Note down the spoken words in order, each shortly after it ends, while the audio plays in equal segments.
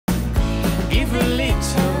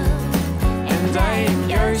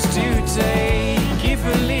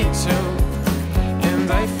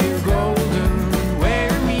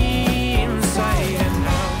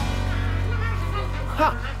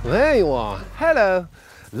There you are. Hello.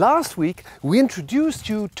 Last week we introduced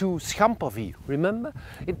you to schampervie, remember?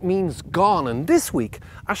 It means gone, and this week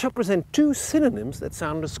I shall present two synonyms that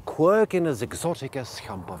sound as quirky and as exotic as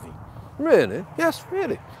schampervie. Really? Yes,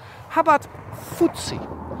 really. How about Foetsie?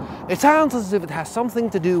 It sounds as if it has something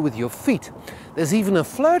to do with your feet. There's even a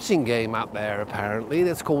flirting game out there apparently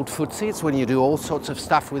that's called Foetsie. It's when you do all sorts of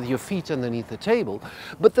stuff with your feet underneath the table.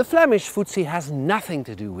 But the Flemish Foetsie has nothing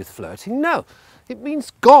to do with flirting, no. It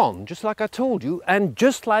means gone, just like I told you, and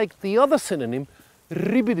just like the other synonym,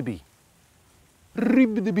 ribbidibee.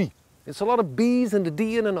 Ribbidibee. It's a lot of B's and a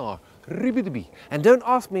D and an R. Ribbidibee. And don't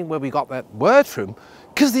ask me where we got that word from,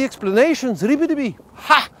 because the explanation's ribbidibee.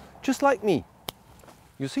 Ha! Just like me.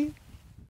 You see?